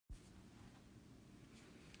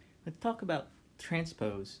Let's talk about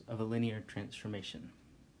transpose of a linear transformation.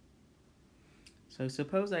 So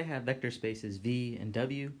suppose I have vector spaces V and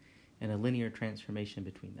W and a linear transformation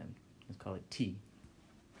between them. Let's call it T.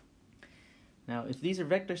 Now, if these are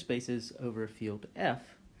vector spaces over a field F,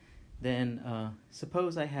 then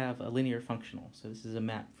suppose I have a linear functional. So this is a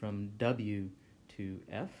map from W to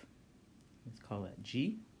F. Let's call that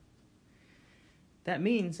G. That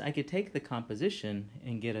means I could take the composition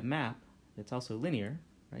and get a map that's also linear,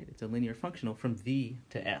 right? It's a linear functional from V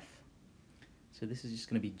to F. So this is just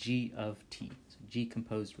going to be G of T, so G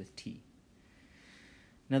composed with T.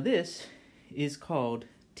 Now this is called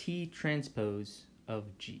T transpose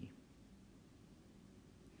of G.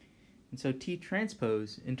 And so T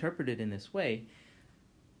transpose, interpreted in this way,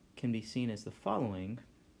 can be seen as the following.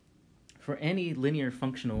 For any linear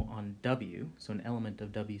functional on W, so an element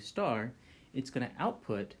of W star, it's going to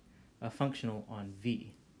output a functional on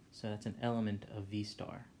V. So that's an element of V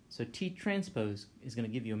star. So T transpose is going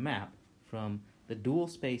to give you a map from the dual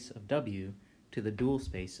space of W to the dual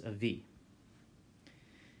space of V.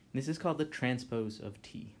 And this is called the transpose of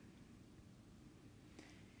T.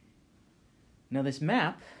 Now this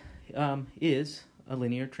map is a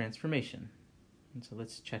linear transformation. And so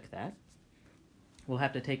let's check that. We'll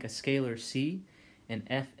have to take a scalar C and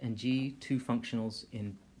F and G, two functionals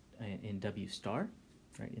in W star,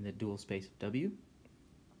 right, in the dual space of W.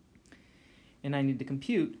 And I need to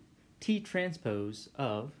compute T transpose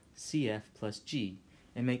of CF plus G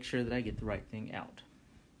and make sure that I get the right thing out.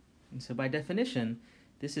 And so by definition,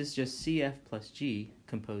 this is just CF plus G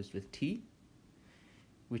composed with T,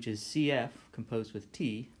 which is CF composed with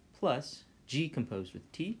T plus G composed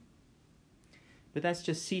with T. But that's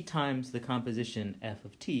just C times the composition F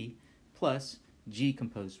of T plus G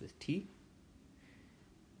composed with T,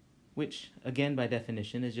 which, again, by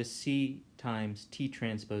definition, is just C times T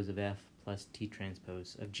transpose of F plus T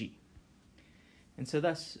transpose of G. And so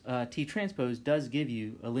thus, T transpose does give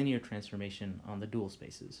you a linear transformation on the dual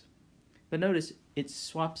spaces. But notice it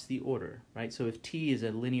swaps the order, right? So if T is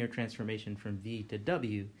a linear transformation from V to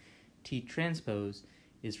W, T transpose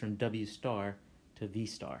is from W star to V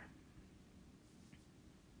star.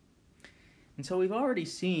 And so we've already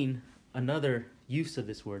seen another use of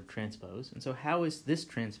this word transpose. And so how is this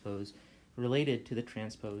transpose related to the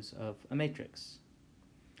transpose of a matrix?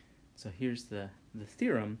 So here's the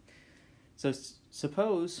theorem. So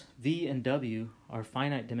suppose V and W are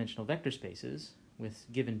finite dimensional vector spaces with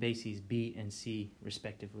given bases B and C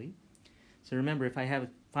respectively. So remember, if I have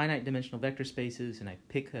finite dimensional vector spaces and I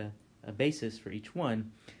pick a basis for each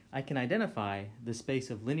one, I can identify the space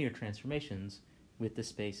of linear transformations with the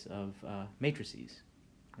space of matrices,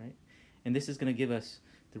 right? And this is going to give us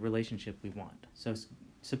the relationship we want. So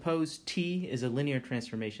suppose T is a linear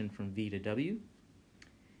transformation from V to W,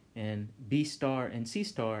 and B star and C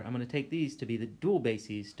star, I'm going to take these to be the dual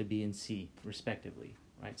bases to B and C, respectively,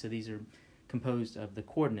 right? So these are composed of the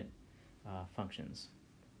coordinate functions.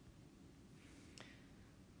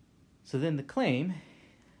 So then the claim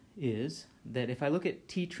is that if I look at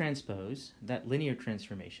T transpose, that linear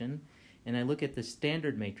transformation, and I look at the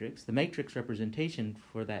standard matrix, the matrix representation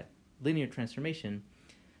for that linear transformation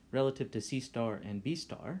relative to C star and B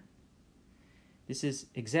star, this is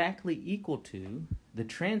exactly equal to the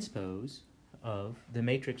transpose of the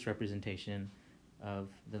matrix representation of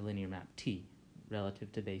the linear map T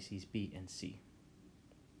relative to bases B and C.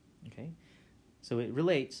 Okay? So it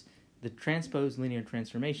relates the transpose linear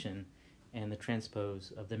transformation and the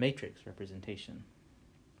transpose of the matrix representation.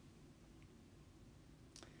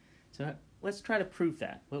 So let's try to prove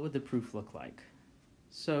that. What would the proof look like?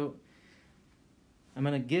 So I'm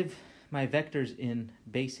going to give my vectors in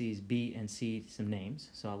bases B and C some names.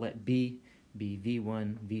 So I'll let B be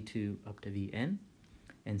V1, V2 up to Vn,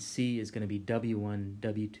 and C is going to be W1,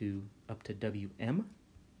 W2 up to Wm.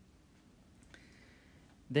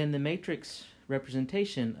 Then the matrix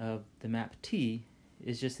representation of the map T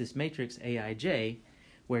is just this matrix Aij,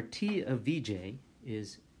 where T of Vj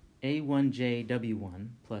is A1j W1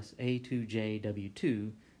 plus A2j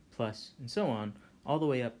W2 plus, and so on, all the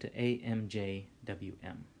way up to AMJ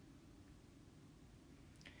Wm.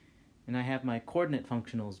 And I have my coordinate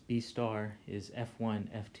functionals. B star is F1,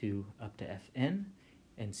 F2 up to Fn,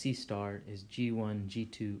 and C star is G1,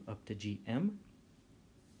 G2 up to Gm.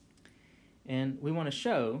 And we want to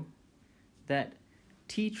show that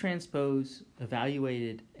T transpose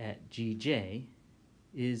evaluated at Gj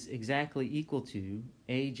is exactly equal to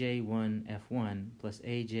Aj1 F1 plus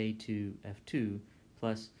Aj2 F2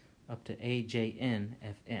 plus up to Ajn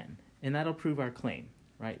Fn. And that'll prove our claim,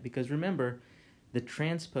 right? Because remember, the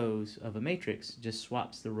transpose of a matrix just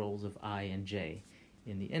swaps the roles of I and J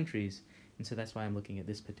in the entries. And so that's why I'm looking at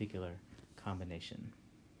this particular combination.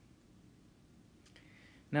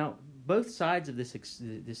 Now, both sides of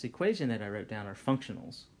this equation that I wrote down are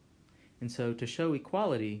functionals. And so to show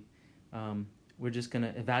equality, we're just going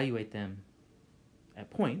to evaluate them at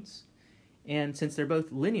points. And since they're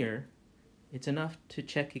both linear, it's enough to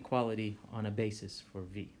check equality on a basis for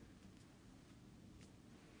v.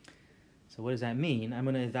 So what does that mean? I'm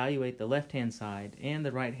going to evaluate the left-hand side and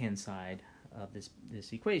the right-hand side of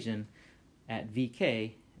this equation at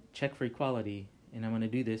vk, check for equality, and I'm going to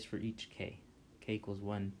do this for each k. K equals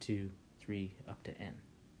 1, 2, 3, up to n.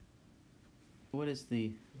 What is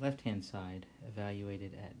the left-hand side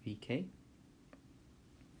evaluated at vk?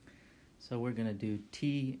 So we're going to do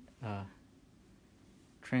T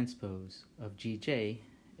transpose of Gj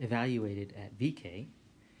evaluated at Vk.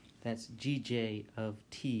 That's Gj of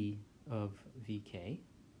T of Vk.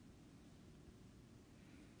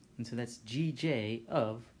 And so that's Gj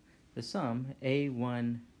of the sum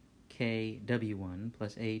A1k W1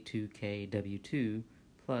 plus A2k W2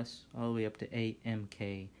 plus all the way up to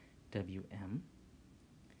AMk Wm.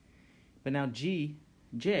 But now Gj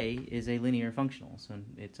is a linear functional, so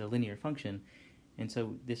it's a linear function, and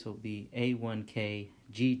so this will be A1k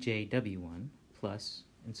GJW1 plus,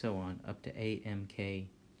 and so on, up to AMk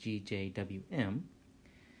GJWM.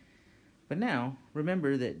 But now,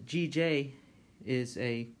 remember that Gj is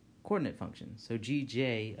a coordinate function, so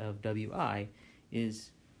Gj of Wi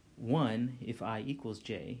is 1 if I equals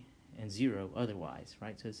j, and 0 otherwise,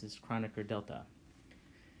 right? So this is Kronecker delta.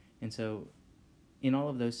 And so in all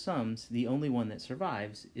of those sums, the only one that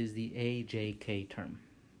survives is the AJK term.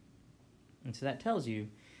 And so that tells you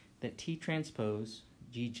that T transpose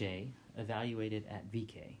Gj evaluated at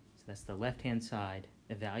Vk, so that's the left-hand side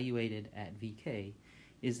evaluated at Vk,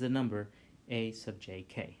 is the number A sub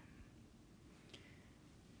jk.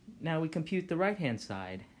 Now we compute the right-hand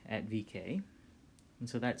side at Vk, and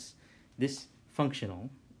so that's this functional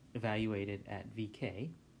evaluated at Vk.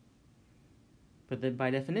 But then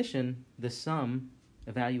by definition, the sum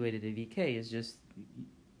evaluated at Vk is just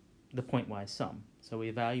the pointwise sum. So we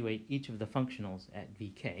evaluate each of the functionals at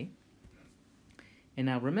Vk. And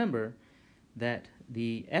now remember that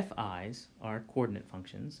the fi's are coordinate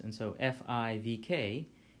functions, and so fi Vk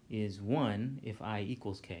is 1 if I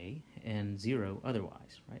equals k, and 0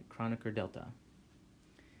 otherwise, right? Kronecker delta.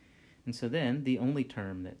 And so then the only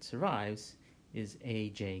term that survives is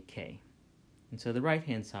AJK. And so the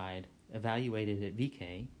right-hand side evaluated at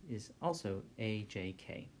Vk is also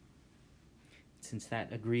AJK. Since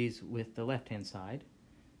that agrees with the left-hand side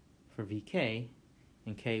for Vk,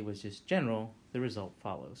 and k was just general, the result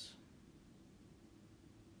follows.